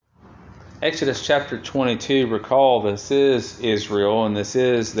Exodus chapter 22, recall this is Israel, and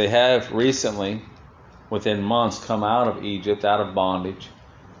they have recently, within months, come out of Egypt, out of bondage.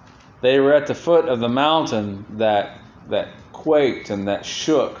 They were at the foot of the mountain that quaked and that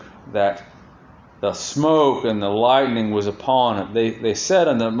shook, that the smoke and the lightning was upon it. They said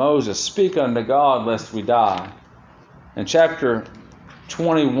unto Moses, "Speak unto God, lest we die." In chapter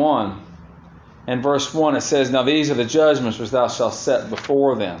 21 and verse 1, it says, "Now these are the judgments which thou shalt set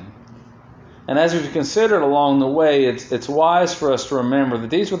before them." And as we've considered along the way, it's wise for us to remember that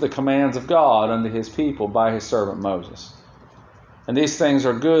these were the commands of God unto His people by His servant Moses. And these things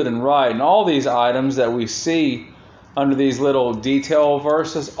are good and right. And all these items that we see under these little detail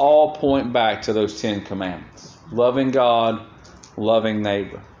verses all point back to those 10 commandments. Loving God, loving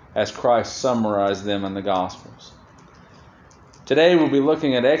neighbor, as Christ summarized them in the Gospels. Today we'll be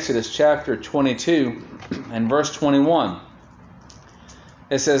looking at Exodus chapter 22 and verse 21.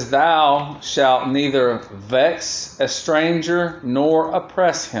 It says, "Thou shalt neither vex a stranger nor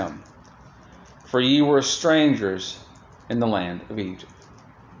oppress him, for ye were strangers in the land of Egypt."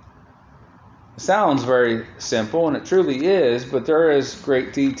 It sounds very simple, and it truly is, but there is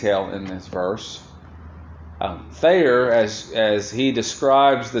great detail in this verse. Thayer, as he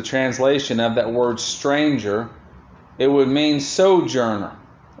describes the translation of that word stranger, it would mean sojourner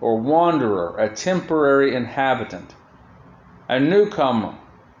or wanderer, a temporary inhabitant, a newcomer,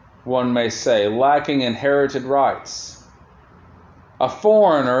 one may say, lacking inherited rights, a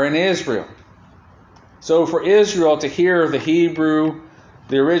foreigner in Israel. So for Israel to hear the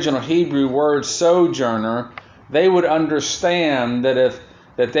original Hebrew word sojourner, they would understand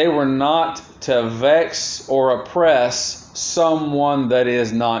that they were not to vex or oppress someone that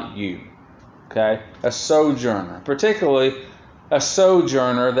is not you. Okay? A sojourner, particularly a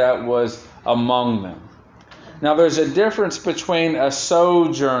sojourner that was among them. Now there's a difference between a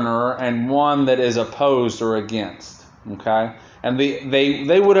sojourner and one that is opposed or against. Okay? And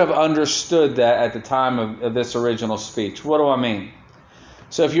they would have understood that at the time of this original speech. What do I mean?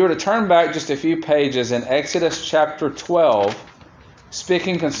 So if you were to turn back just a few pages in Exodus chapter 12,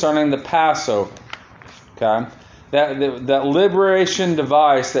 speaking concerning the Passover, okay, that liberation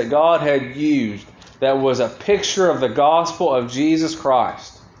device that God had used, that was a picture of the gospel of Jesus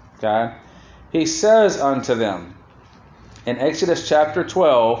Christ, okay, He says unto them in Exodus chapter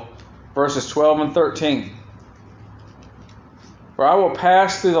 12, verses 12 and 13, "For I will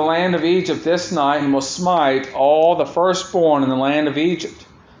pass through the land of Egypt this night, and will smite all the firstborn in the land of Egypt,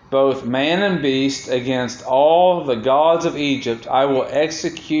 both man and beast, against all the gods of Egypt. I will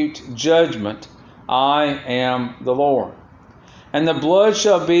execute judgment. I am the Lord. And the blood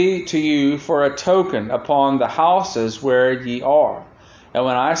shall be to you for a token upon the houses where ye are. And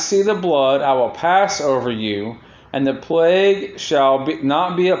when I see the blood, I will pass over you, and the plague shall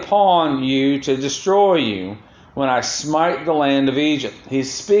not be upon you to destroy you, when I smite the land of Egypt." He's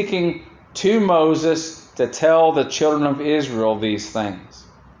speaking to Moses to tell the children of Israel these things.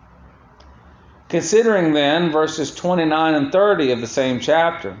 Considering then verses 29 and 30 of the same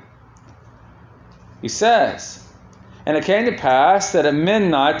chapter, he says, "And it came to pass that at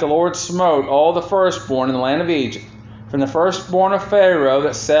midnight the Lord smote all the firstborn in the land of Egypt, from the firstborn of Pharaoh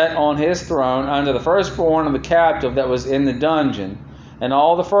that sat on his throne unto the firstborn of the captive that was in the dungeon, and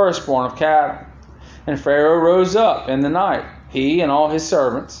all the firstborn of cattle. And Pharaoh rose up in the night, he and all his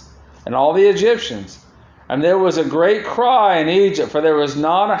servants, and all the Egyptians. And there was a great cry in Egypt, for there was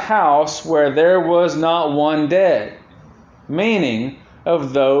not a house where there was not one dead," meaning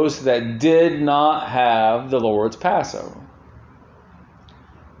of those that did not have the Lord's Passover.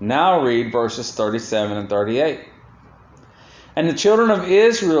 Now read verses 37 and 38. "And the children of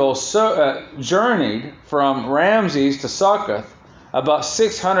Israel journeyed from Ramses to Succoth, about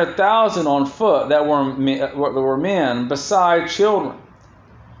 600,000 on foot that were men, beside children.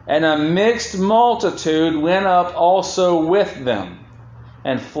 And a mixed multitude went up also with them,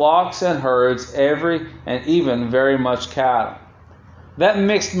 and flocks and herds, and even very much cattle." That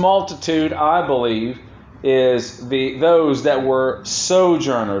mixed multitude, I believe, is those that were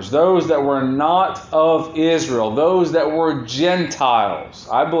sojourners, those that were not of Israel, those that were Gentiles.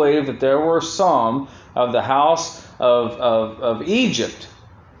 I believe that there were some of the house of Egypt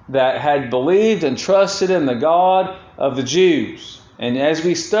that had believed and trusted in the God of the Jews. And as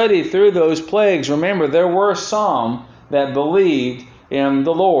we study through those plagues, remember there were some that believed in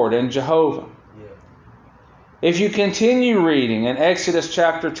the Lord, in Jehovah. If you continue reading in Exodus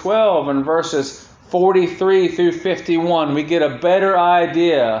chapter 12 and verses 43 through 51, we get a better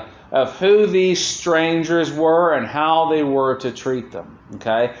idea of who these strangers were and how they were to treat them.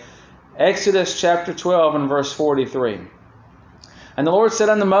 Okay? Exodus chapter 12 and verse 43. And the Lord said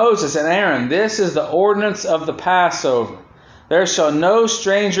unto Moses and Aaron, This is the ordinance of the Passover. There shall no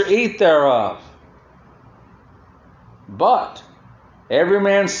stranger eat thereof. But every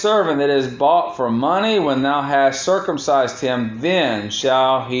man's servant that is bought for money, when thou hast circumcised him, then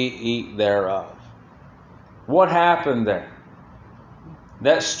shall he eat thereof. What happened there?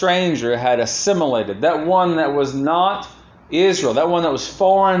 That stranger had assimilated. That one that was not Israel, that one that was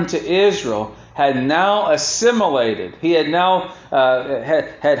foreign to Israel, had now assimilated. He had now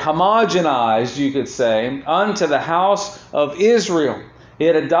had homogenized, you could say, unto the house of Israel. He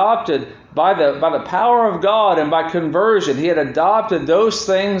had adopted, by the power of God and by conversion, he had adopted those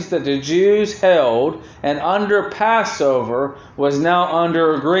things that the Jews held, and under Passover was now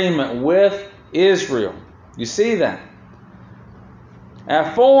under agreement with Israel. You see that?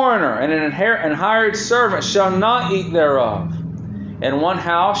 A foreigner and an hired servant shall not eat thereof. In one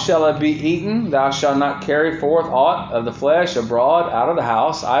house shall it be eaten. Thou shalt not carry forth aught of the flesh abroad out of the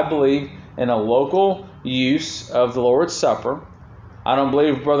house. I believe in a local use of the Lord's Supper. I don't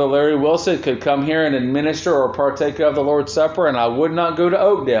believe Brother Larry Wilson could come here and administer or partake of the Lord's Supper, and I would not go to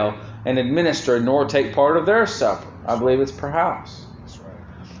Oakdale and administer nor take part of their supper. I believe it's per house. That's right.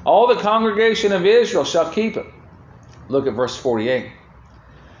 All the congregation of Israel shall keep it. Look at verse 48.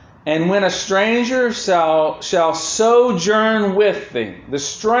 And when a stranger shall sojourn with thee, the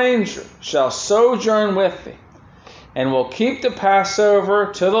stranger shall sojourn with thee, and will keep the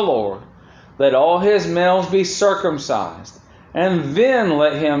Passover to the Lord, let all his males be circumcised, and then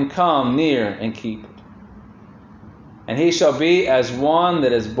let him come near and keep it. And he shall be as one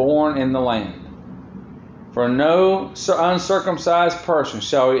that is born in the land. For no uncircumcised person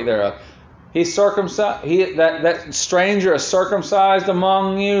shall eat thereof. He's circumcised. That stranger is circumcised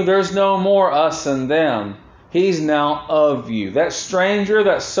among you. There's no more us and them. He's now of you. That stranger,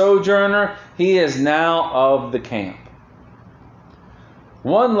 that sojourner, he is now of the camp.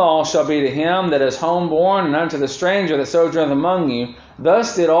 One law shall be to him that is homeborn, and unto the stranger that sojourneth among you.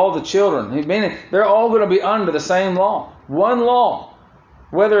 Thus did all the children. Meaning, they're all going to be under the same law. One law.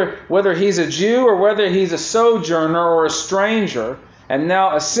 Whether he's a Jew or whether he's a sojourner or a stranger, and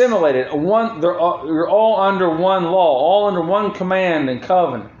now assimilated. You're all under one law, all under one command and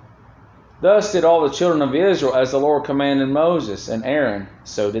covenant. Thus did all the children of Israel, as the Lord commanded Moses and Aaron,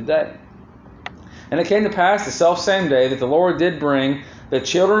 so did they. And it came to pass the selfsame day that the Lord did bring the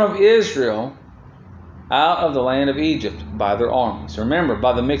children of Israel out of the land of Egypt by their armies. Remember,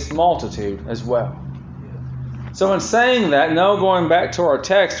 by the mixed multitude as well. So in saying that, now going back to our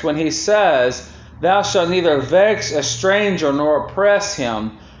text, when he says, Thou shalt neither vex a stranger nor oppress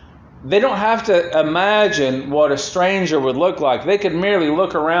him, they don't have to imagine what a stranger would look like. They could merely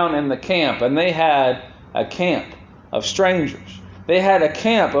look around in the camp, and they had a camp of strangers. They had a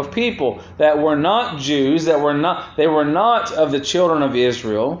camp of people that were not Jews, they were not of the children of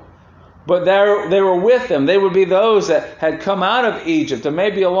Israel, but they were with them. They would be those that had come out of Egypt, and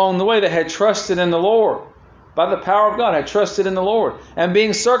maybe along the way that had trusted in the Lord. By the power of God, had trusted in the Lord. And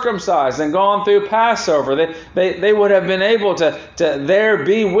being circumcised and gone through Passover, they would have been able to there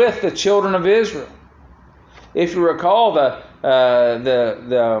be with the children of Israel. If you recall, the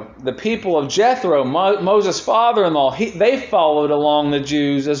people of Jethro, Moses' father-in-law, they followed along the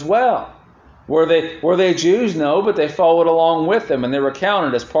Jews as well. Were they Jews? No, but they followed along with them, and they were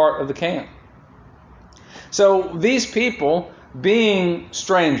counted as part of the camp. So these people, being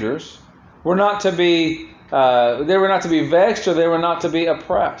strangers, were not to be they were not to be vexed, or they were not to be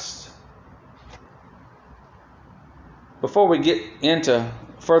oppressed. Before we get into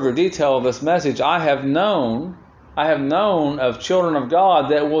further detail of this message, I have known of children of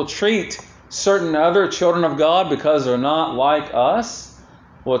God that will treat certain other children of God, because they're not like us,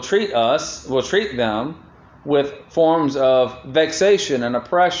 will treat them with forms of vexation and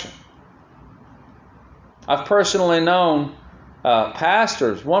oppression. I've personally known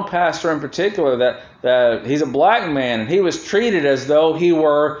pastors, one pastor in particular, that he's a black man, and he was treated as though he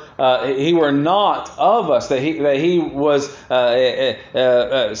were not of us, that he was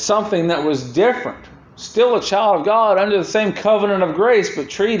something that was different, still a child of God under the same covenant of grace, but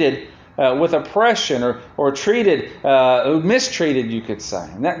treated with oppression or mistreated, you could say.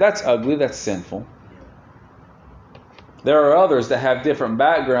 And that's ugly, that's sinful. There are others that have different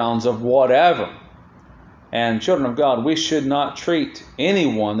backgrounds of whatever. And children of God, we should not treat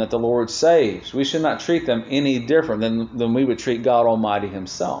anyone that the Lord saves. We should not treat them any different than we would treat God Almighty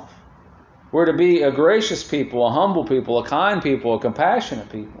Himself. We're to be a gracious people, a humble people, a kind people, a compassionate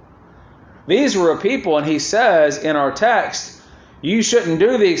people. These were a people, and He says in our text, you shouldn't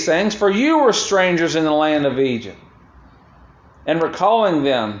do these things, for you were strangers in the land of Egypt. And recalling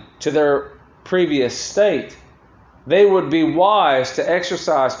them to their previous state. they would be wise to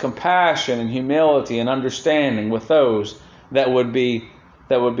exercise compassion and humility and understanding with those that would be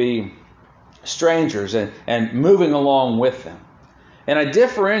strangers and moving along with them. And I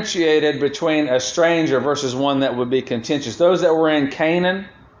differentiated between a stranger versus one that would be contentious. Those that were in Canaan,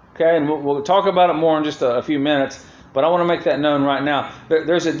 okay, and we'll talk about it more in just a few minutes, but I want to make that known right now.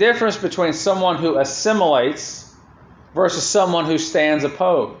 There's a difference between someone who assimilates versus someone who stands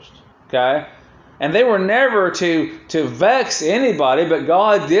opposed, okay? And they were never to vex anybody, but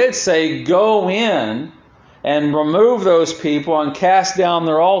God did say, go in and remove those people and cast down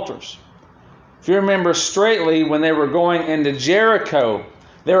their altars. If you remember straightly, when they were going into Jericho,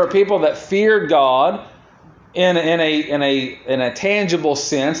 there were people that feared God in a tangible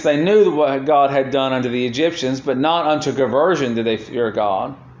sense. They knew what God had done unto the Egyptians, but not unto conversion did they fear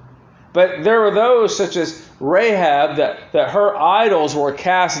God. But there were those such as Rahab that her idols were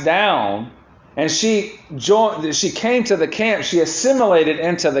cast down, and she came to the camp. She assimilated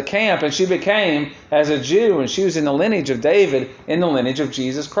into the camp, and she became as a Jew, and she was in the lineage of David, in the lineage of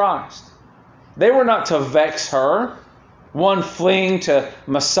Jesus Christ. They were not to vex her, one fleeing to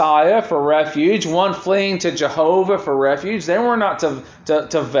Messiah for refuge, one fleeing to Jehovah for refuge. They were not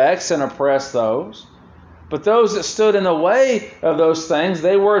to vex and oppress those. But those that stood in the way of those things,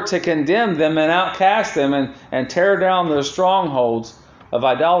 they were to condemn them and outcast them and tear down their strongholds of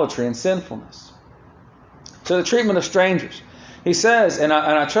idolatry and sinfulness. So the treatment of strangers. He says, and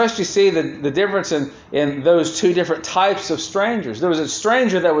I trust you see the difference in those two different types of strangers. There was a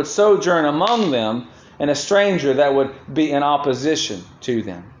stranger that would sojourn among them and a stranger that would be in opposition to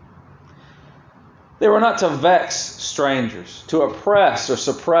them. They were not to vex strangers, to oppress or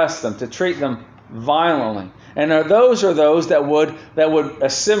suppress them, to treat them violently. And those are those that would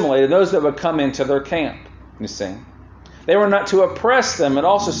assimilate, and those that would come into their camp, you see. They were not to oppress them, it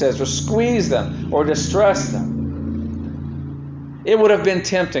also says, or squeeze them or distress them. It would have been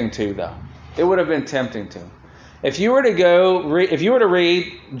tempting to, though. It would have been tempting to. If you were to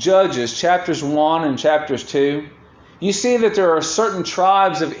read Judges chapters 1 and chapters 2, you see that there are certain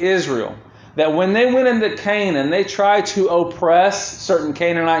tribes of Israel that when they went into Canaan, they tried to oppress certain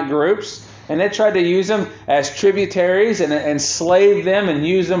Canaanite groups, and they tried to use them as tributaries and enslave them and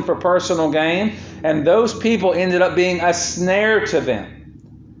use them for personal gain. And those people ended up being a snare to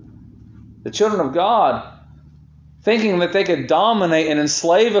them. The children of God, thinking that they could dominate and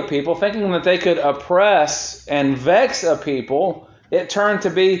enslave a people, thinking that they could oppress and vex a people, it turned to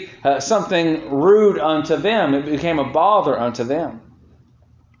be something rude unto them. It became a bother unto them.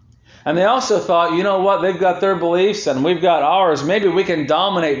 And they also thought, you know what, they've got their beliefs and we've got ours. Maybe we can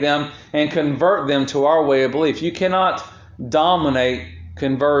dominate them and convert them to our way of belief. You cannot dominate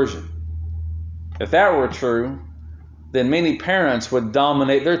conversion. If that were true, then many parents would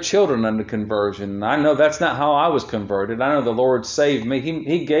dominate their children under conversion. And I know that's not how I was converted. I know the Lord saved me.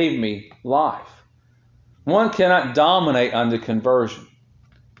 He gave me life. One cannot dominate under conversion.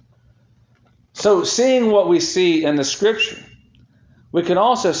 So seeing what we see in the Scripture, we can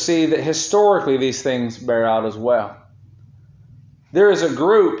also see that historically these things bear out as well. There is a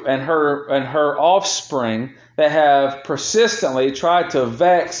group and her offspring that have persistently tried to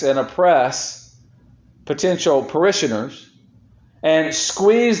vex and oppress potential parishioners and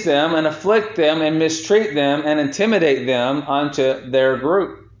squeeze them and afflict them and mistreat them and intimidate them onto their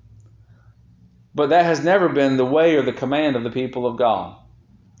group. But that has never been the way or the command of the people of God.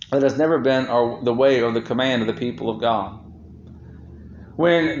 That has never been the way or the command of the people of God.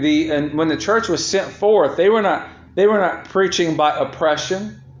 When the church was sent forth, they were not preaching by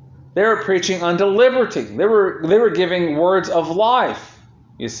oppression. They were preaching unto liberty. They were giving words of life,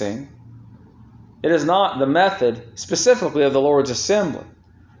 you see. It is not the method specifically of the Lord's assembly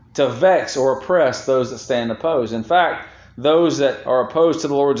to vex or oppress those that stand opposed. In fact, those that are opposed to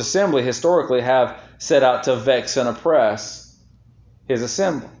the Lord's assembly historically have set out to vex and oppress His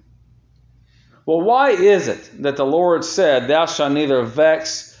assembly. Well, why is it that the Lord said, "Thou shalt neither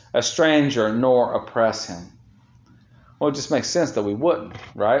vex a stranger nor oppress him"? Well, it just makes sense that we wouldn't,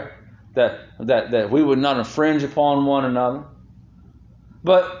 right? That we would not infringe upon one another.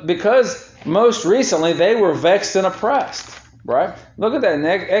 But because most recently they were vexed and oppressed, right? Look at that in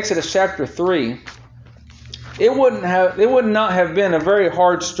Exodus chapter 3. It would not have been a very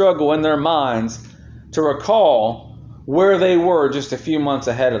hard struggle in their minds to recall where they were just a few months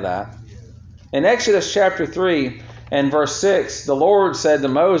ahead of that. In Exodus chapter 3 and verse 6, the Lord said to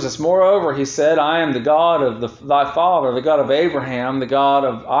Moses, "Moreover, He said, I am the God of thy father, the God of Abraham, the God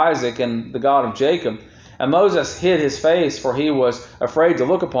of Isaac, and the God of Jacob." And Moses hid his face, for he was afraid to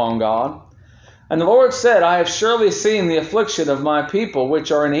look upon God. And the Lord said, "I have surely seen the affliction of my people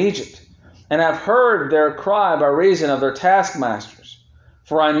which are in Egypt, and have heard their cry by reason of their taskmasters,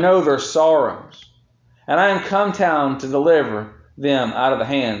 for I know their sorrows. And I am come down to deliver them out of the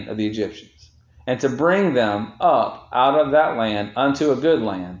hand of the Egyptians, and to bring them up out of that land unto a good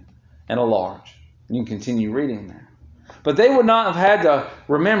land and a large. You can continue reading there. But they would not have had to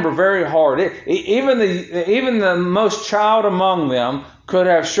remember very hard. Even the most child among them could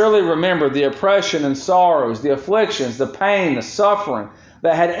have surely remembered the oppression and sorrows, the afflictions, the pain, the suffering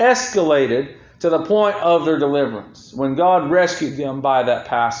that had escalated to the point of their deliverance when God rescued them by that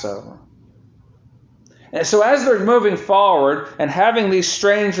Passover. And so as they're moving forward and having these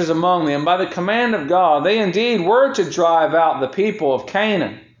strangers among them, by the command of God, they indeed were to drive out the people of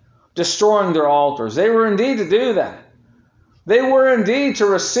Canaan, destroying their altars. They were indeed to do that. They were indeed to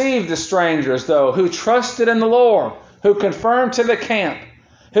receive the strangers, though, who trusted in the Lord, who conformed to the camp,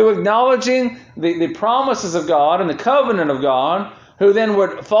 who acknowledging the promises of God and the covenant of God, who then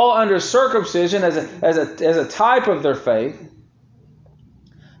would fall under circumcision as a type of their faith,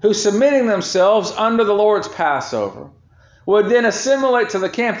 who submitting themselves under the Lord's Passover, would then assimilate to the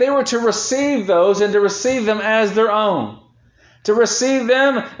camp. They were to receive those and to receive them as their own. To receive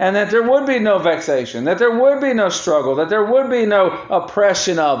them, and that there would be no vexation, that there would be no struggle, that there would be no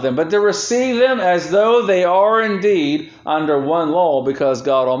oppression of them, but to receive them as though they are indeed under one law, because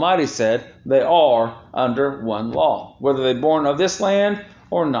God Almighty said they are under one law, whether they're born of this land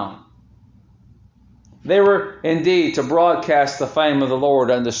or not. They were indeed to broadcast the fame of the Lord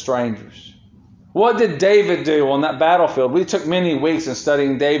unto strangers. What did David do on that battlefield? We took many weeks in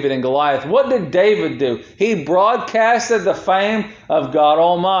studying David and Goliath. What did David do? He broadcasted the fame of God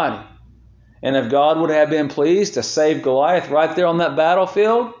Almighty. And if God would have been pleased to save Goliath right there on that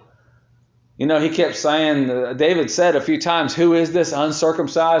battlefield, you know, he kept saying, David said a few times, who is this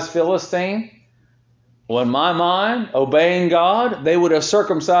uncircumcised Philistine? Well, in my mind, obeying God, they would have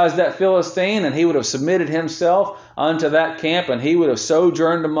circumcised that Philistine, and he would have submitted himself unto that camp, and he would have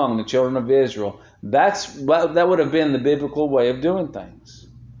sojourned among the children of Israel. That would have been the biblical way of doing things.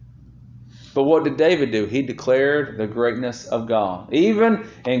 But what did David do? He declared the greatness of God. Even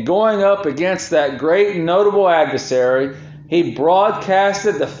in going up against that great and notable adversary, he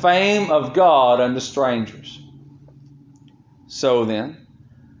broadcasted the fame of God unto strangers. So then,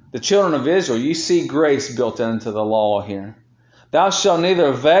 the children of Israel, you see grace built into the law here. Thou shalt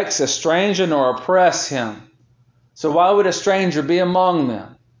neither vex a stranger nor oppress him. So why would a stranger be among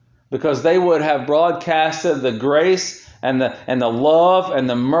them? Because they would have broadcasted the grace and the love and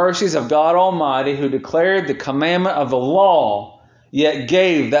the mercies of God Almighty, who declared the commandment of the law, yet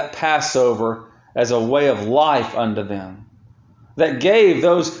gave that Passover as a way of life unto them. That gave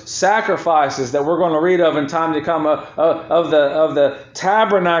those sacrifices that we're going to read of in time to come of the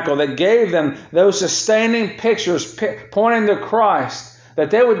tabernacle, that gave them those sustaining pictures pointing to Christ,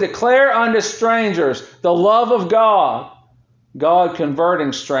 that they would declare unto strangers the love of God. God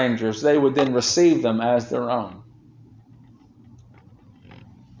converting strangers, they would then receive them as their own.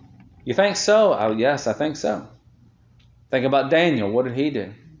 You think so? Oh, yes, I think so. Think about Daniel. What did he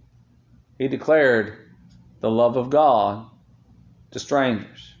do? He declared the love of God to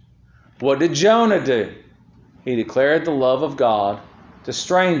strangers. What did Jonah do? He declared the love of God to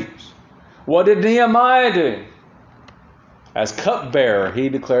strangers. What did Nehemiah do? As cupbearer, he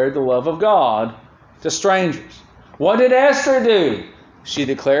declared the love of God to strangers. What did Esther do? She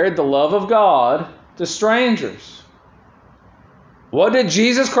declared the love of God to strangers. What did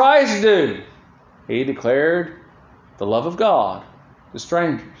Jesus Christ do? He declared the love of God to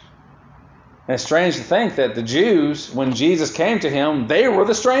strangers. And it's strange to think that the Jews, when Jesus came to him, they were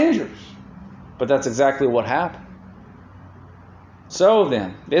the strangers. But that's exactly what happened. So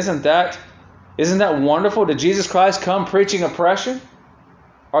then, isn't that wonderful? Did Jesus Christ come preaching oppression?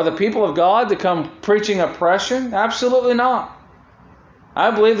 Are the people of God to come preaching oppression? Absolutely not.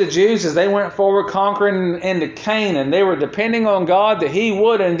 I believe the Jews, as they went forward conquering into Canaan, they were depending on God that He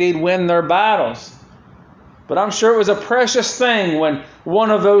would indeed win their battles. But I'm sure it was a precious thing when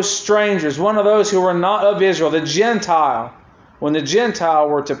one of those strangers, one of those who were not of Israel, the Gentile, when the Gentile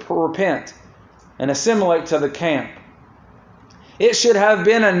were to repent and assimilate to the camp. It should have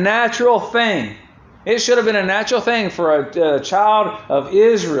been a natural thing. It should have been a natural thing for a child of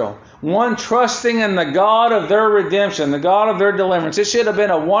Israel, one trusting in the God of their redemption, the God of their deliverance. It should have been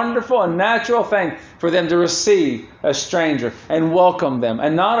a wonderful and natural thing for them to receive a stranger and welcome them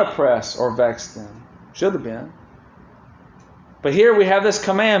and not oppress or vex them. Should have been. But here we have this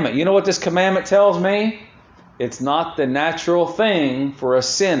commandment. You know what this commandment tells me? It's not the natural thing for a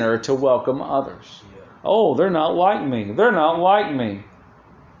sinner to welcome others. Oh, they're not like me. They're not like me.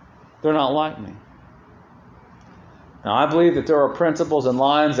 They're not like me. Now, I believe that there are principles and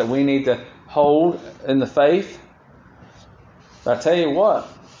lines that we need to hold in the faith. But I tell you what,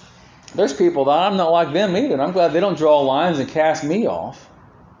 there's people that I'm not like them either. And I'm glad they don't draw lines and cast me off.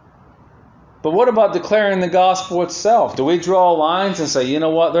 But what about declaring the gospel itself? Do we draw lines and say, you know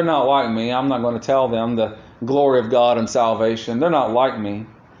what, they're not like me. I'm not going to tell them the glory of God and salvation. They're not like me.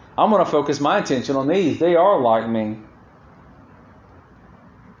 I'm going to focus my attention on these. They are like me.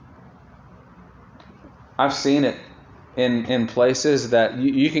 I've seen it in places that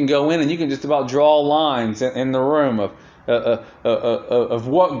you can go in and you can just about draw lines in the room of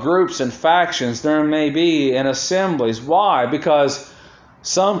what groups and factions there may be in assemblies. Why? Because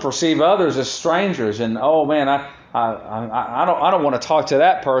some perceive others as strangers, and oh man, I don't want to talk to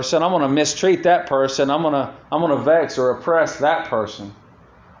that person. I'm going to mistreat that person. I'm going to vex or oppress that person.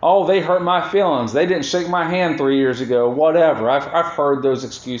 Oh, they hurt my feelings. They didn't shake my hand 3 years ago. Whatever. I've heard those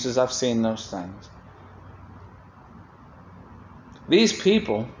excuses. I've seen those things. These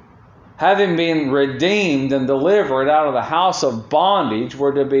people, having been redeemed and delivered out of the house of bondage,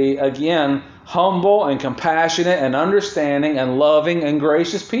 were to be again humble and compassionate and understanding and loving and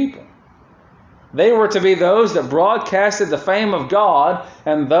gracious people. They were to be those that broadcasted the fame of God,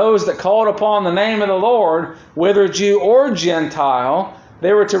 and those that called upon the name of the Lord, whether Jew or Gentile.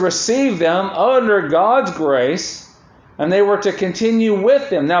 They were to receive them under God's grace, and they were to continue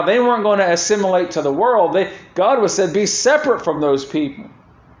with them. Now, they weren't going to assimilate to the world. God was said, be separate from those people.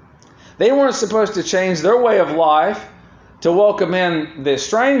 They weren't supposed to change their way of life to welcome in the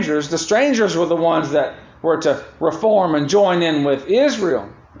strangers. The strangers were the ones that were to reform and join in with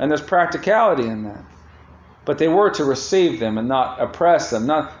Israel. And there's practicality in that. But they were to receive them and not oppress them,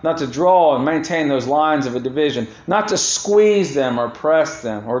 not to draw and maintain those lines of a division, not to squeeze them or press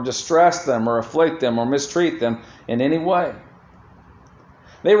them or distress them or afflict them or mistreat them in any way.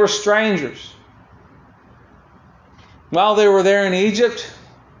 They were strangers. While they were there in Egypt,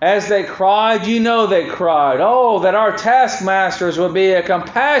 as they cried, they cried, oh, that our taskmasters would be a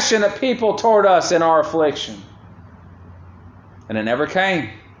compassionate people toward us in our affliction. And it never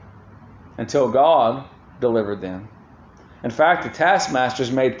came until God delivered them. In fact, the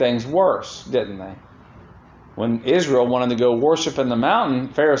taskmasters made things worse, didn't they? When Israel wanted to go worship in the mountain,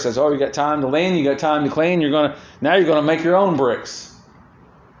 Pharaoh says, oh, you got time to lean, you got time to clean, now you're going to make your own bricks.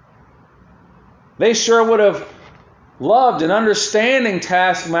 They sure would have loved an understanding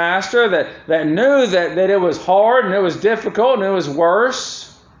taskmaster that knew that it was hard and it was difficult and it was worse.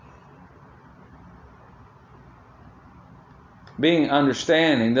 Being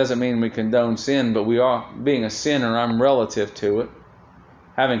understanding doesn't mean we condone sin, but we are being a sinner. I'm relative to it.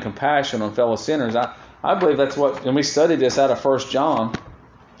 Having compassion on fellow sinners. I believe that's what, and we studied this out of 1 John,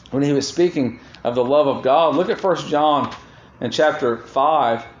 when he was speaking of the love of God. Look at 1 John in chapter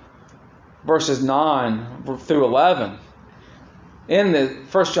 5, verses 9 through 11. In the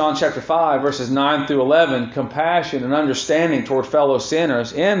 1 John chapter 5, verses 9 through 11, compassion and understanding toward fellow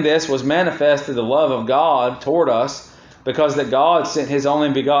sinners. In this was manifested the love of God toward us, because that God sent His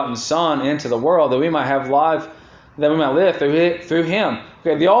only begotten Son into the world that we might have life, that we might live through Him.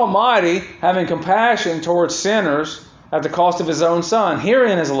 Okay, the Almighty having compassion towards sinners at the cost of His own Son.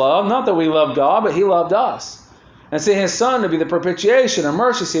 Herein is love, not that we love God, but He loved us, and sent His Son to be the propitiation or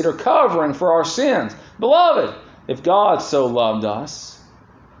mercy seat or covering for our sins. Beloved, if God so loved us,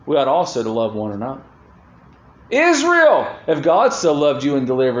 we ought also to love one another. Israel, if God so loved you and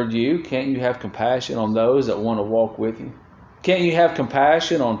delivered you, can't you have compassion on those that want to walk with you? Can't you have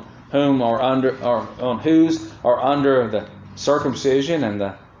compassion on whom are under, or on whose are under the circumcision and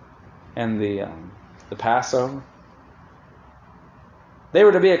the Passover? They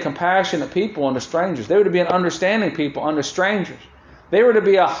were to be a compassionate people unto strangers. They were to be an understanding people unto strangers. They were to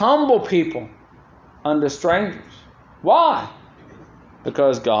be a humble people unto strangers. Why?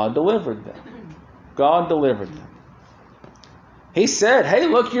 Because God delivered them. God delivered them. He said, hey,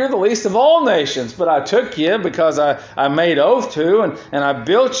 look, you're the least of all nations, but I took you because I made oath to, and I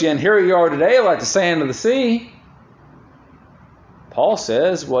built you, and here you are today like the sand of the sea. Paul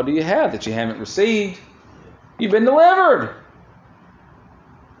says, what do you have that you haven't received? You've been delivered.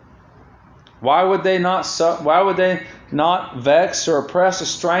 Why would they not vex or oppress a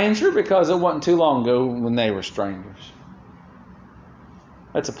stranger? Because it wasn't too long ago when they were strangers.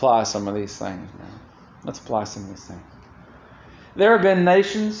 Let's apply some of these things now. Let's apply some of these things. There have been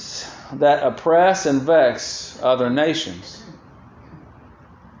nations that oppress and vex other nations.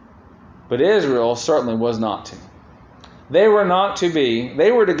 But Israel certainly was not to. They were not to be.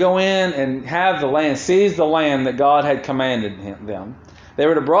 They were to go in and have the land, seize the land that God had commanded them. They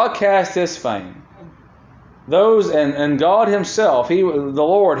were to broadcast His fame. And God Himself, the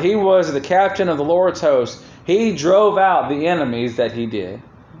Lord, He was the captain of the Lord's host. He drove out the enemies that He did.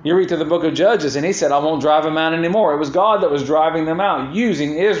 You read through the book of Judges, and he said, I won't drive them out anymore. It was God that was driving them out,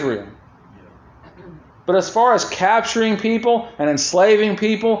 using Israel. But as far as capturing people and enslaving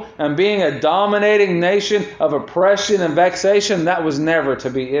people and being a dominating nation of oppression and vexation, that was never to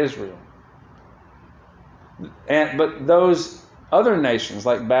be Israel. But those other nations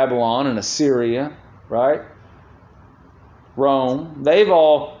like Babylon and Assyria, right? Rome, they've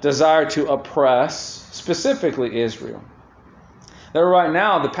all desired to oppress, specifically Israel. They're right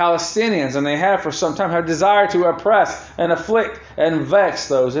now, the Palestinians, and they have for some time, have desired to oppress and afflict and vex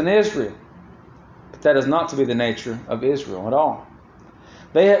those in Israel. But that is not to be the nature of Israel at all.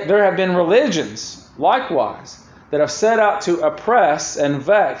 There have been religions, likewise, that have set out to oppress and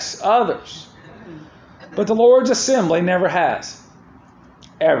vex others. But the Lord's assembly never has.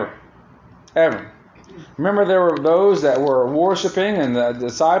 Ever. Ever. Remember, there were those that were worshiping, and the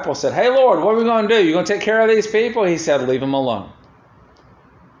disciples said, Hey, Lord, what are we going to do? You going to take care of these people? He said, leave them alone.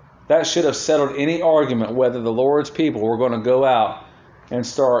 That should have settled any argument whether the Lord's people were going to go out and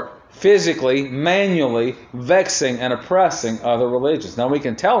start physically, manually vexing and oppressing other religions. Now we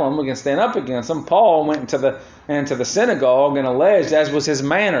can tell them, we can stand up against them. Paul went into the synagogue and alleged, as was his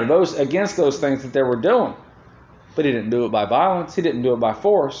manner, against those things that they were doing. But he didn't do it by violence. He didn't do it by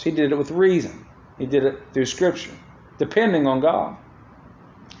force. He did it with reason. He did it through Scripture, depending on God.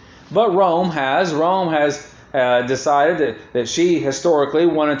 But Rome has decided that she historically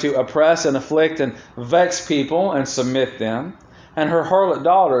wanted to oppress and afflict and vex people and submit them. And her harlot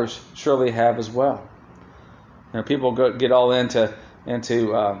daughters surely have as well. People get all into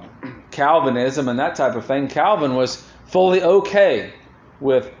Calvinism and that type of thing. Calvin was fully okay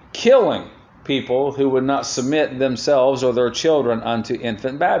with killing people who would not submit themselves or their children unto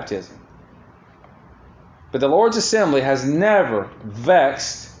infant baptism. But the Lord's assembly has never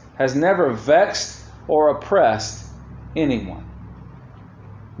vexed or oppressed anyone.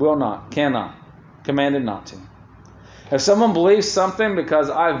 Will not, cannot, commanded not to. If someone believes something because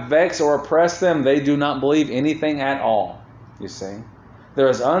I vex or oppress them, they do not believe anything at all, you see. They're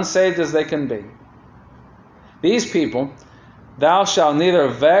as unsaved as they can be. These people, thou shalt neither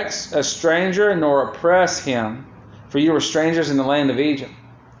vex a stranger nor oppress him, for you were strangers in the land of Egypt.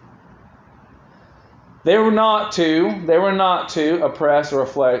 They were not to oppress or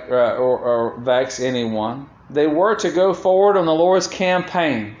afflict or vex anyone. They were to go forward on the Lord's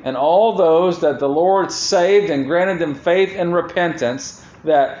campaign, and all those that the Lord saved and granted them faith and repentance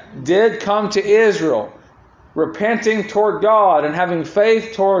that did come to Israel, repenting toward God and having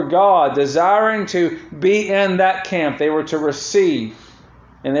faith toward God, desiring to be in that camp. They were to receive,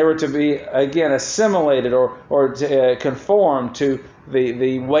 and they were to be, again, assimilated or to conform to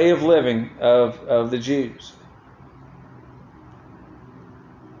the way of living of the Jews.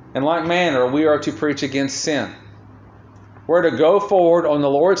 In like manner, we are to preach against sin. We're to go forward on the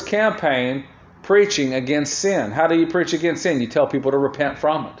Lord's campaign preaching against sin. How do you preach against sin? You tell people to repent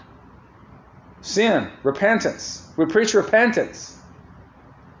from it. Sin, repentance. We preach repentance.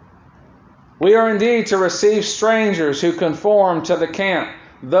 We are indeed to receive strangers who conform to the camp,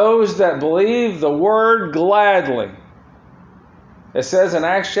 those that believe the word gladly. It says in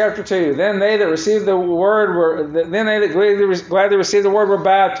Acts chapter 2, then they that received the word gladly received the word were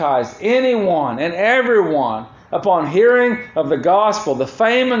baptized. Anyone and everyone, upon hearing of the gospel, the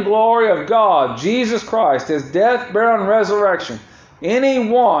fame and glory of God, Jesus Christ, His death, burial, and resurrection,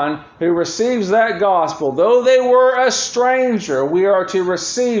 anyone who receives that gospel, though they were a stranger, we are to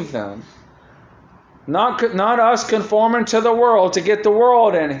receive them. Not us conforming to the world to get the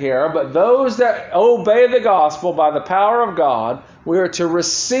world in here, but those that obey the gospel by the power of God, we are to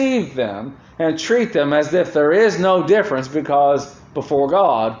receive them and treat them as if there is no difference, because before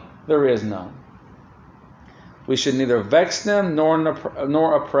God there is none. We should neither vex them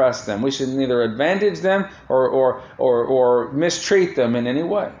nor oppress them. We should neither advantage them or mistreat them in any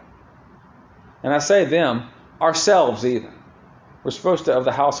way. And I say them, ourselves even. We're supposed to, of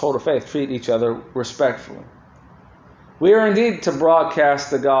the household of faith, treat each other respectfully. We are indeed to broadcast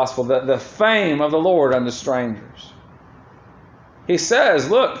the gospel, the fame of the Lord unto strangers. He says,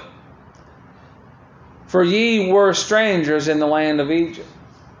 look, for ye were strangers in the land of Egypt.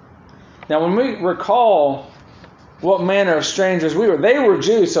 Now when we recall what manner of strangers we were, they were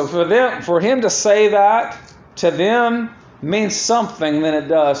Jews. So for him to say that to them means something than it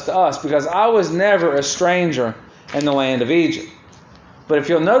does to us, because I was never a stranger in the land of Egypt. But if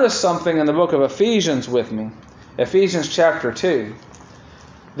you'll notice something in the book of Ephesians with me, Ephesians chapter 2,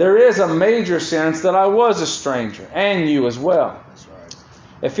 there is a major sense that I was a stranger, and you as well. That's right.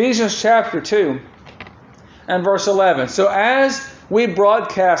 Ephesians chapter 2 and verse 11. So as we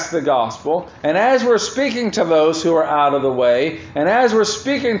broadcast the gospel. And as we're speaking to those who are out of the way, and as we're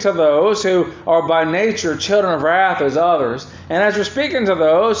speaking to those who are by nature children of wrath as others, and as we're speaking to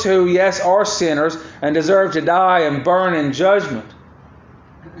those who, yes, are sinners and deserve to die and burn in judgment,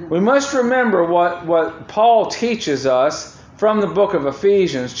 we must remember what Paul teaches us from the book of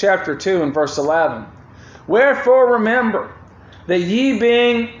Ephesians, chapter 2 and verse 11. Wherefore remember that ye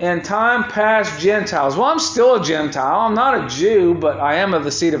being in time past Gentiles. Well, I'm still a Gentile. I'm not a Jew, but I am of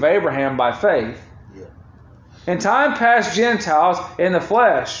the seed of Abraham by faith. Yeah. In time past Gentiles in the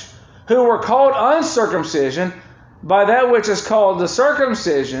flesh, who were called uncircumcision by that which is called the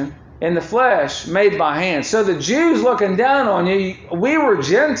circumcision in the flesh made by hand. So the Jews looking down on you, we were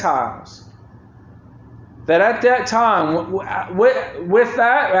Gentiles. That at that time,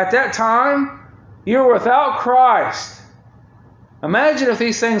 at that time, you were without Christ. Imagine if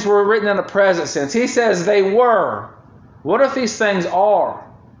these things were written in the present sense. He says they were. What if these things are?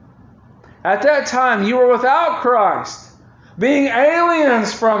 At that time, you were without Christ, being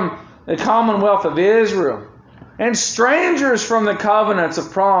aliens from the commonwealth of Israel, and strangers from the covenants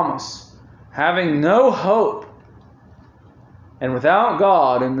of promise, having no hope, and without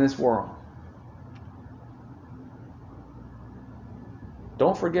God in this world.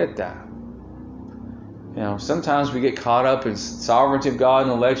 Don't forget that. Sometimes we get caught up in sovereignty of God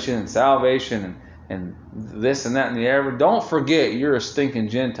and election and salvation and this and that and the other. Don't forget you're a stinking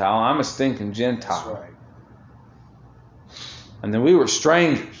Gentile. I'm a stinking Gentile. That's right. And then we were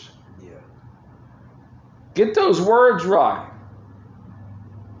strangers. Yeah. Get those words right.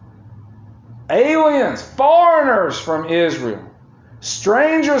 Aliens, foreigners from Israel,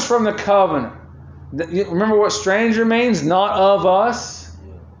 strangers from the covenant. Remember what stranger means? Not of us.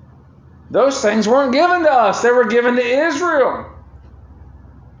 Those things weren't given to us. They were given to Israel.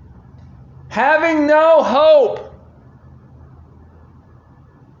 Having no hope.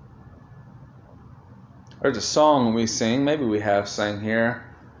 There's a song we sing, maybe we have sang here.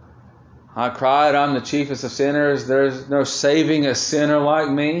 I cried, I'm the chiefest of sinners. There's no saving a sinner like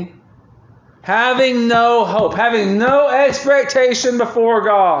me. Having no hope, having no expectation before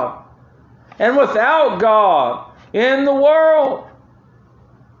God, and without God in the world.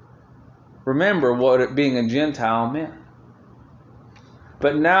 Remember what being a Gentile meant.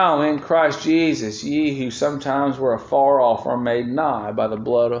 But now in Christ Jesus, ye who sometimes were afar off are made nigh by the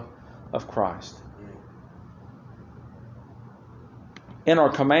blood of Christ. In our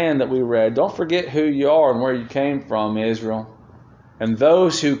command that we read, don't forget who you are and where you came from, Israel. And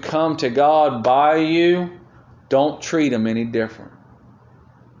those who come to God by you, don't treat them any different.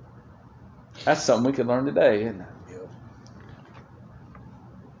 That's something we can learn today, isn't it?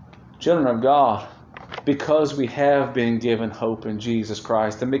 Children of God, because we have been given hope in Jesus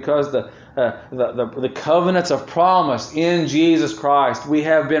Christ, and because the covenants of promise in Jesus Christ, we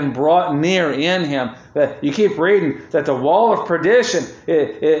have been brought near in Him. That you keep reading that the wall of perdition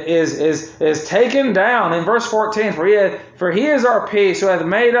is taken down in verse 14. For He is our peace, who hath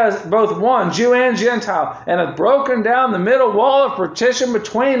made us both one, Jew and Gentile, and hath broken down the middle wall of partition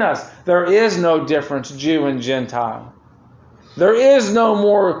between us. There is no difference, Jew and Gentile. There is no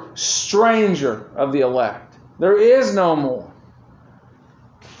more stranger of the elect. There is no more.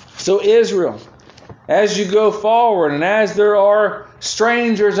 So Israel, as you go forward and as there are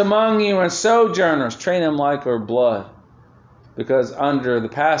strangers among you and sojourners, train them like our blood. Because under the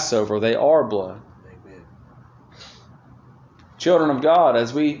Passover, they are blood. Amen. Children of God,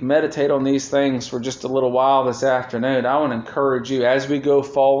 as we meditate on these things for just a little while this afternoon, I want to encourage you as we go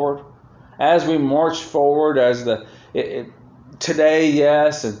forward, as we march forward, as today,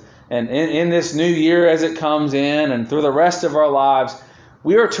 yes, and in this new year as it comes in and through the rest of our lives,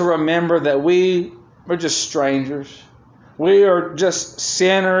 we are to remember that we're just strangers. We are just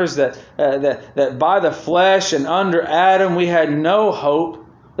sinners that by the flesh and under Adam we had no hope,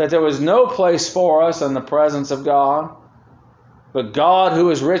 that there was no place for us in the presence of God. But God, who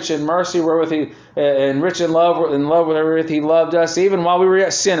is rich in mercy, wherewith He and rich in love wherewith He loved us, even while we were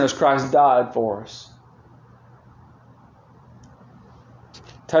yet sinners, Christ died for us.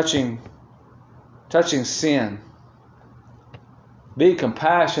 Touching sin. Be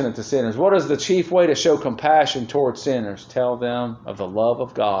compassionate to sinners. What is the chief way to show compassion towards sinners? Tell them of the love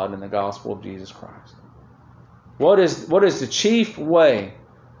of God and the gospel of Jesus Christ. What is the chief way?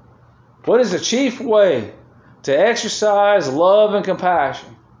 What is the chief way to exercise love and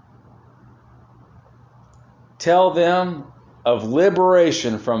compassion? Tell them of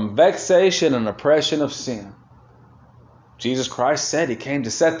liberation from vexation and oppression of sin. Jesus Christ said He came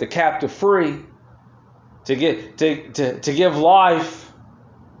to set the captive free, to give life.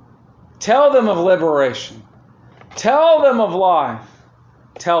 Tell them of liberation. Tell them of life.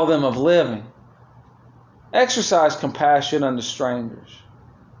 Tell them of living. Exercise compassion unto strangers.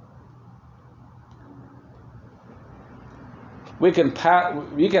 You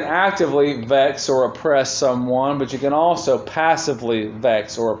can actively vex or oppress someone, but you can also passively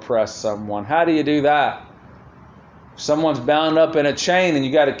vex or oppress someone. How do you do that? If someone's bound up in a chain and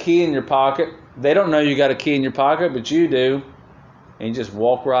you got a key in your pocket, they don't know you got a key in your pocket, but you do, and you just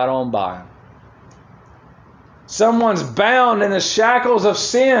walk right on by them. Someone's bound in the shackles of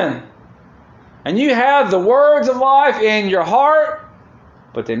sin, and you have the words of life in your heart,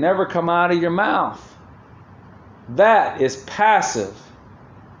 but they never come out of your mouth. That is passive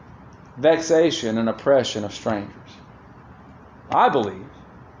vexation and oppression of strangers. I believe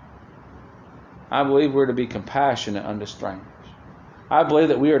we're to be compassionate unto strangers. I believe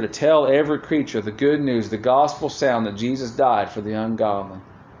that we are to tell every creature the good news, the gospel sound that Jesus died for the ungodly,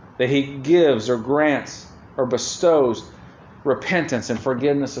 that He gives or grants or bestows repentance and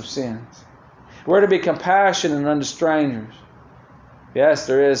forgiveness of sins. We're to be compassionate unto strangers. Yes,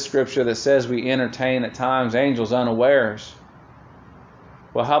 there is scripture that says we entertain at times angels unawares.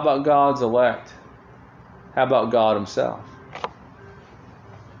 Well, how about God's elect? How about God Himself?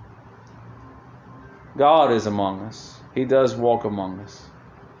 God is among us. He does walk among us.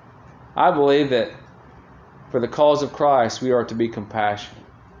 I believe that for the cause of Christ, we are to be compassionate.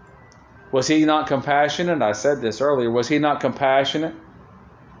 Was He not compassionate? I said this earlier. Was He not compassionate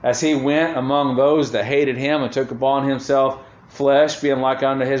as He went among those that hated Him and took upon Himself flesh, being like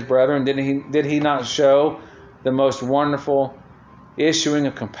unto His brethren? Did he not show the most wonderful issuing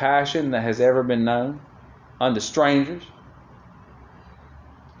of compassion that has ever been known unto strangers?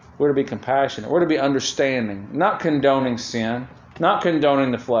 We're to be compassionate. We're to be understanding, not condoning sin, not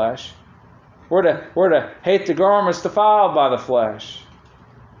condoning the flesh. We're to hate the garments defiled by the flesh.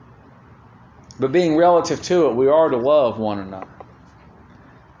 But being relative to it, we are to love one another.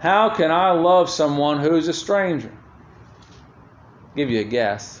 How can I love someone who's a stranger? Give you a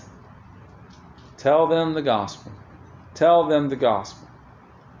guess. Tell them the gospel. Tell them the gospel.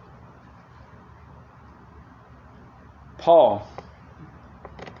 Paul,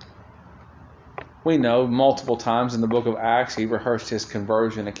 we know multiple times in the book of Acts, he rehearsed his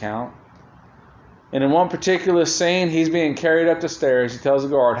conversion account. And in one particular scene, he's being carried up the stairs. He tells the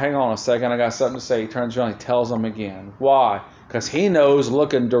guard, hang on a second, I got something to say. He turns around, he tells them again. Why? Because he knows,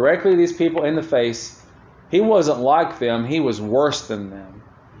 looking directly these people in the face, he wasn't like them, he was worse than them.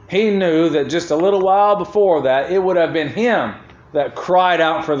 He knew that just a little while before that, it would have been him that cried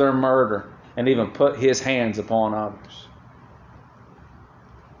out for their murder and even put his hands upon others.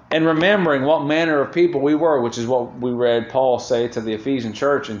 And remembering what manner of people we were, which is what we read Paul say to the Ephesian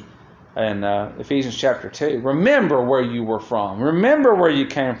church in Ephesians chapter 2. Remember where you were from. Remember where you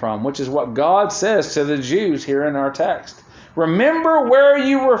came from, which is what God says to the Jews here in our text. Remember where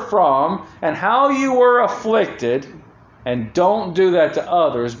you were from and how you were afflicted, and don't do that to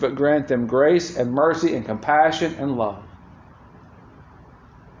others, but grant them grace and mercy and compassion and love.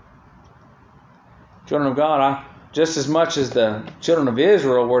 Children of God, just as much as the children of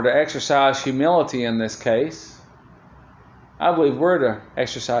Israel were to exercise humility in this case, I believe we're to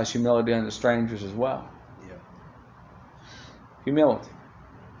exercise humility unto strangers as well. Yeah. Humility.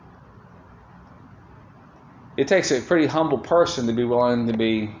 It takes a pretty humble person to be willing to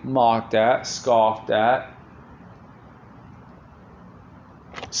be mocked at, scoffed at,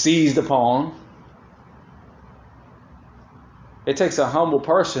 seized upon. It takes a humble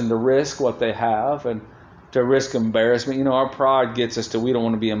person to risk what they have and to risk embarrassment. You know, our pride gets us to we don't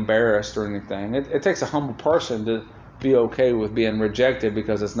want to be embarrassed or anything. It takes a humble person to be okay with being rejected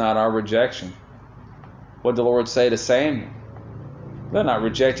because it's not our rejection. What did the Lord say to Samuel? They're not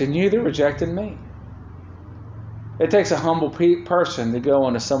rejecting you, they're rejecting me. It takes a humble person to go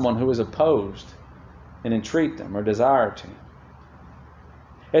into someone who is opposed and entreat them or desire to.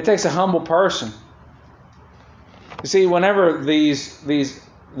 It takes a humble person. You see, whenever these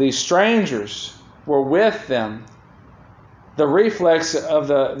strangers were with them, the reflex of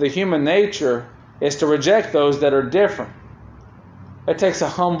the human nature is to reject those that are different. It takes a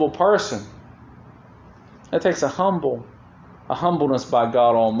humble person. It takes a humbleness by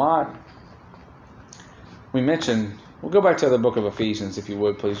God Almighty. We'll go back to the book of Ephesians, if you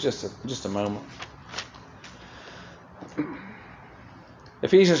would, please, just a moment.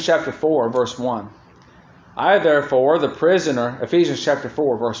 Ephesians chapter 4, verse 1. I therefore, the prisoner, Ephesians chapter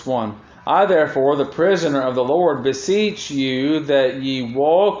 4, verse 1. I therefore, the prisoner of the Lord, beseech you that ye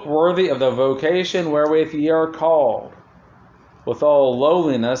walk worthy of the vocation wherewith ye are called, with all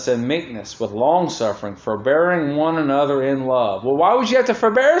lowliness and meekness, with longsuffering, forbearing one another in love. Well, why would you have to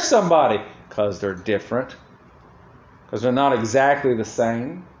forbear somebody? Because they're different. because they're not exactly the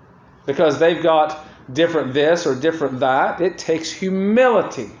same, because they've got different this or different that. It takes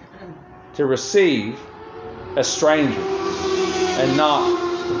humility to receive a stranger and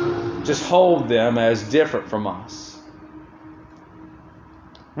not just hold them as different from us.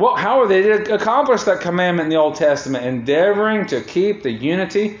 Well, how are they to accomplish that commandment in the Old Testament? Endeavoring to keep the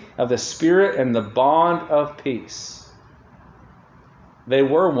unity of the Spirit and the bond of peace. They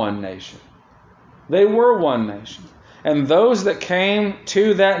were one nation. They were one nation. And those that came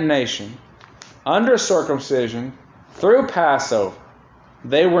to that nation under circumcision through Passover,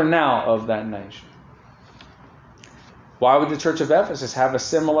 they were now of that nation. Why would the church of Ephesus have a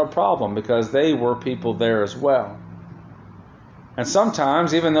similar problem? Because they were people there as well. And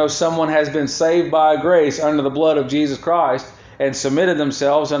sometimes, even though someone has been saved by grace under the blood of Jesus Christ and submitted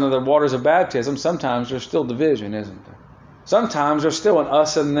themselves under the waters of baptism, sometimes there's still division, isn't there? Sometimes there's still an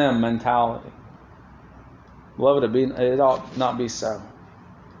us and them mentality. Beloved, it ought not be so.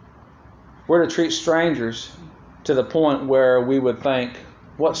 We're to treat strangers to the point where we would think,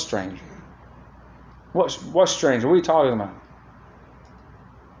 what stranger? What stranger? What are you talking about?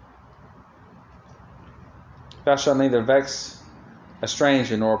 Thou shalt neither vex a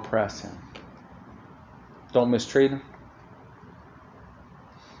stranger nor oppress him. Don't mistreat him.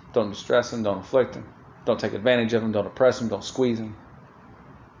 Don't distress him. Don't afflict him. Don't take advantage of him. Don't oppress him. Don't squeeze him.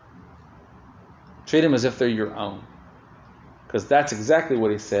 Treat them as if they're your own. Because that's exactly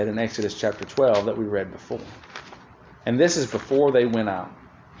what he said in Exodus chapter 12 that we read before. And this is before they went out.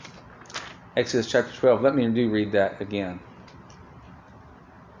 Exodus chapter 12. Let me read that again.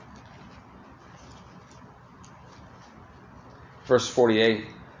 Verse 48.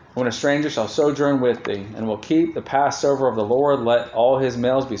 When a stranger shall sojourn with thee, and will keep the Passover of the Lord, let all his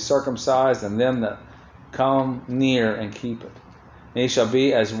males be circumcised, and them that come near and keep it. And he shall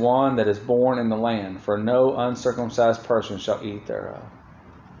be as one that is born in the land, for no uncircumcised person shall eat thereof.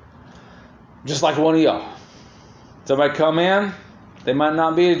 Just like one of y'all. Somebody come in, they might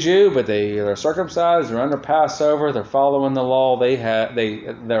not be a Jew, but they're circumcised, they're under Passover, they're following the law,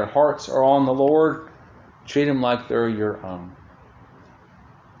 their hearts are on the Lord. Treat them like they're your own.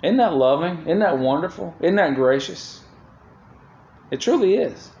 Isn't that loving? Isn't that wonderful? Isn't that gracious? It truly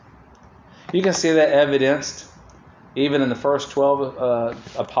is. You can see that evidenced even in the first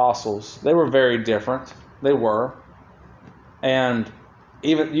 12 apostles. They were very different. They were. And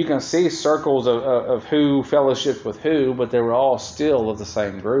even you can see circles of who fellowshipped with who, but they were all still of the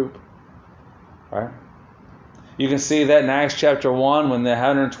same group. Right? You can see that in Acts chapter 1 when the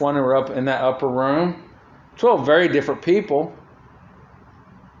 120 were up in that upper room. 12 very different people.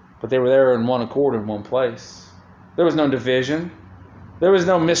 But they were there in one accord in one place. There was no division. There was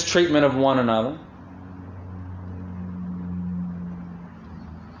no mistreatment of one another.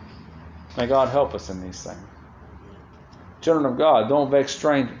 May God help us in these things. Children of God, don't vex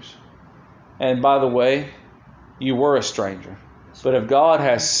strangers. And by the way, you were a stranger. But if God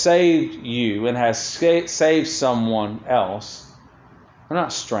has saved you and has saved someone else, they're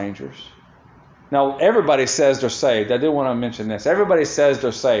not strangers. Now, everybody says they're saved. I do want to mention this. Everybody says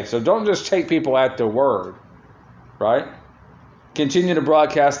they're saved. So don't just take people at their word. Right? Continue to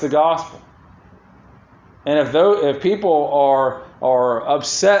broadcast the gospel. And if people are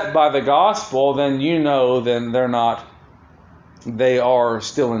upset by the gospel, then you know then they are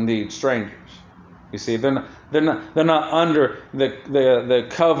still indeed strangers. You see, they're not under the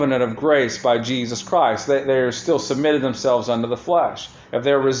covenant of grace by Jesus Christ. They're still submitted themselves unto the flesh. If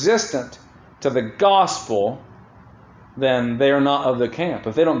they're resistant to the gospel, then they are not of the camp.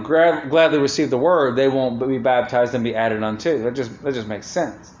 If they don't gladly receive the word, they won't be baptized and be added unto. That just makes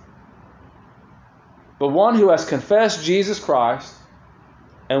sense. But one who has confessed Jesus Christ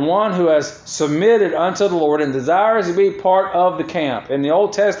and one who has submitted unto the Lord and desires to be part of the camp. In the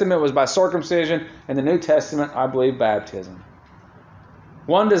Old Testament it was by circumcision. In the New Testament, I believe, baptism.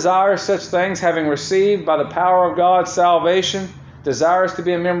 One desires such things, having received by the power of God salvation, desires to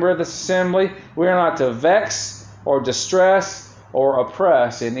be a member of the assembly. We are not to vex or distress or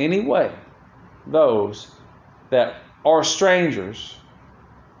oppress in any way those that are strangers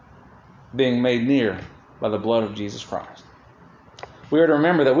being made near by the blood of Jesus Christ. We are to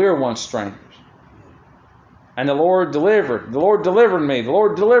remember that we were once strangers. And the Lord delivered. The Lord delivered me. The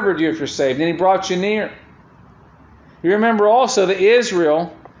Lord delivered you if you're saved. And He brought you near. You remember also that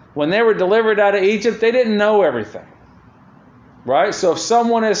Israel, when they were delivered out of Egypt, they didn't know everything. Right? So if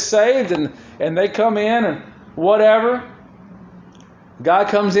someone is saved and they come in and whatever, guy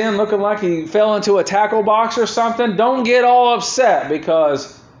comes in looking like he fell into a tackle box or something, don't get all upset,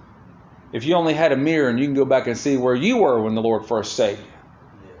 because if you only had a mirror and you can go back and see where you were when the Lord first saved you.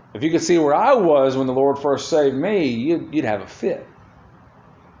 If you could see where I was when the Lord first saved me, you'd have a fit.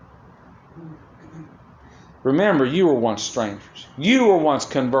 Remember, you were once strangers. You were once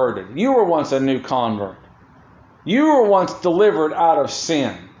converted. You were once a new convert. You were once delivered out of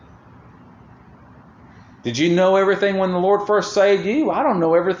sin. Did you know everything when the Lord first saved you? I don't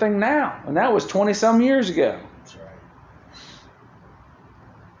know everything now. And that was 20-some years ago. That's right.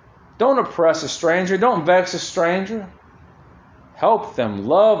 Don't oppress a stranger. Don't vex a stranger. Help them.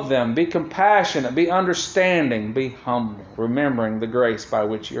 Love them. Be compassionate. Be understanding. Be humble. Remembering the grace by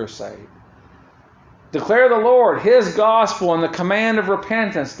which you're saved. Declare the Lord, His gospel and the command of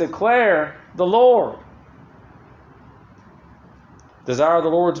repentance. Declare the Lord. Desire the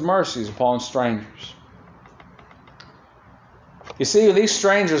Lord's mercies upon strangers. You see, these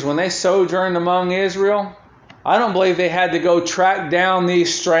strangers, when they sojourned among Israel, I don't believe they had to go track down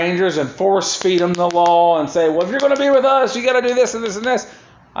these strangers and force feed them the law and say, well, if you're going to be with us, you got to do this and this and this.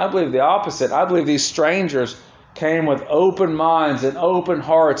 I believe the opposite. I believe these strangers came with open minds and open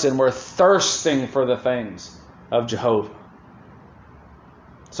hearts and were thirsting for the things of Jehovah.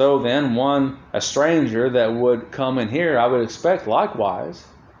 So then, a stranger that would come in here, I would expect likewise,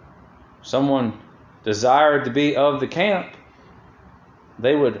 someone desired to be of the camp,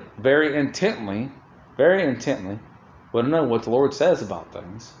 they would very intently would know what the Lord says about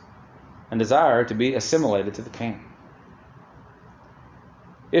things and desire to be assimilated to the camp.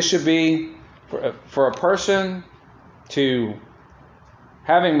 It should be for a person to,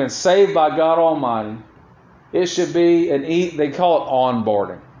 having been saved by God Almighty, it should be they call it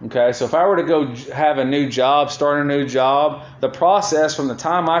onboarding. Okay, so if I were to go have a new job, start a new job, the process from the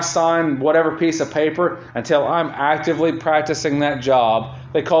time I sign whatever piece of paper until I'm actively practicing that job,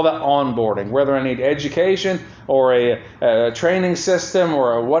 they call that onboarding. Whether I need education or a training system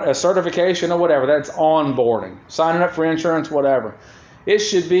or a certification or whatever, that's onboarding. Signing up for insurance, whatever. It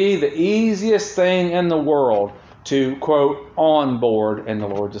should be the easiest thing in the world to, quote, onboard in the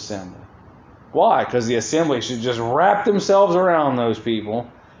Lord's assembly. Why? Because the assembly should just wrap themselves around those people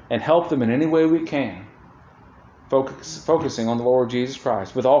and help them in any way we can, focusing on the Lord Jesus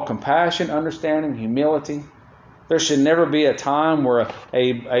Christ with all compassion, understanding, humility. There should never be a time where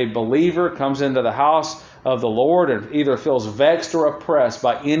a believer comes into the house of the Lord and either feels vexed or oppressed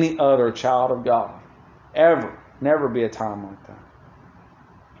by any other child of God. Ever. Never be a time like that.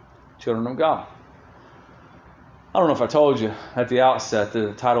 Children of God. I don't know if I told you at the outset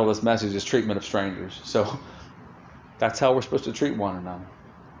the title of this message is Treatment of Strangers. So that's how we're supposed to treat one another.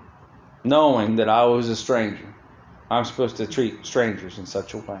 Knowing that I was a stranger, I'm supposed to treat strangers in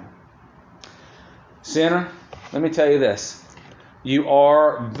such a way. Sinner, let me tell you this. You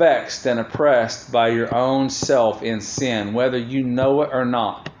are vexed and oppressed by your own self in sin, whether you know it or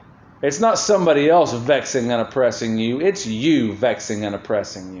not. It's not somebody else vexing and oppressing you. It's you vexing and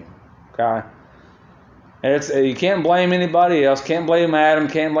oppressing you. Okay? And you can't blame anybody else. Can't blame Adam.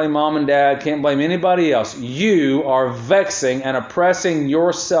 Can't blame mom and dad. Can't blame anybody else. You are vexing and oppressing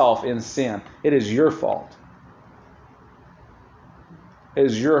yourself in sin. It is your fault. It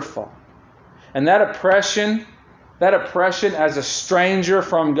is your fault. And that oppression as a stranger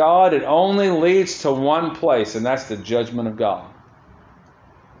from God, it only leads to one place, and that's the judgment of God.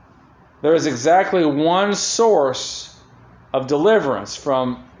 There is exactly one source of deliverance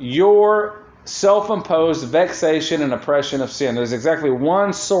from your self-imposed vexation and oppression of sin. There's exactly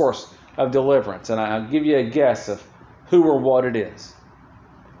one source of deliverance, and I'll give you a guess of who or what it is.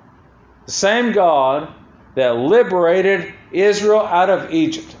 The same God that liberated Israel out of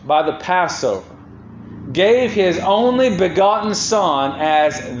Egypt by the Passover gave His only begotten Son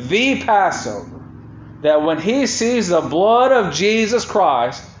as the Passover, that when He sees the blood of Jesus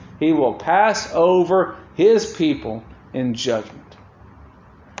Christ, He will pass over His people in judgment.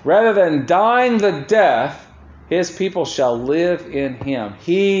 Rather than dying the death, His people shall live in Him.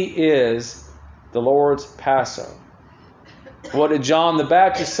 He is the Lord's Passover. What did John the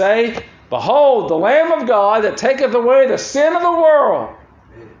Baptist say? Behold, the Lamb of God that taketh away the sin of the world.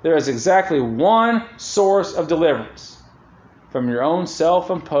 There is exactly one source of deliverance from your own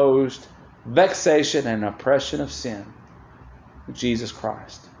self-imposed vexation and oppression of sin. Jesus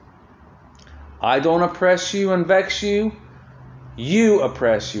Christ. I don't oppress you and vex you. You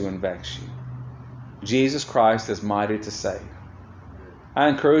oppress you and vex you. Jesus Christ is mighty to save. I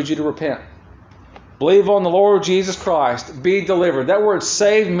encourage you to repent. Believe on the Lord Jesus Christ. Be delivered. That word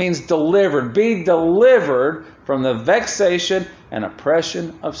saved means delivered. Be delivered from the vexation and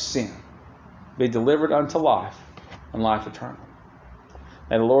oppression of sin. Be delivered unto life and life eternal.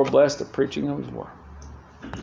 May the Lord bless the preaching of His word.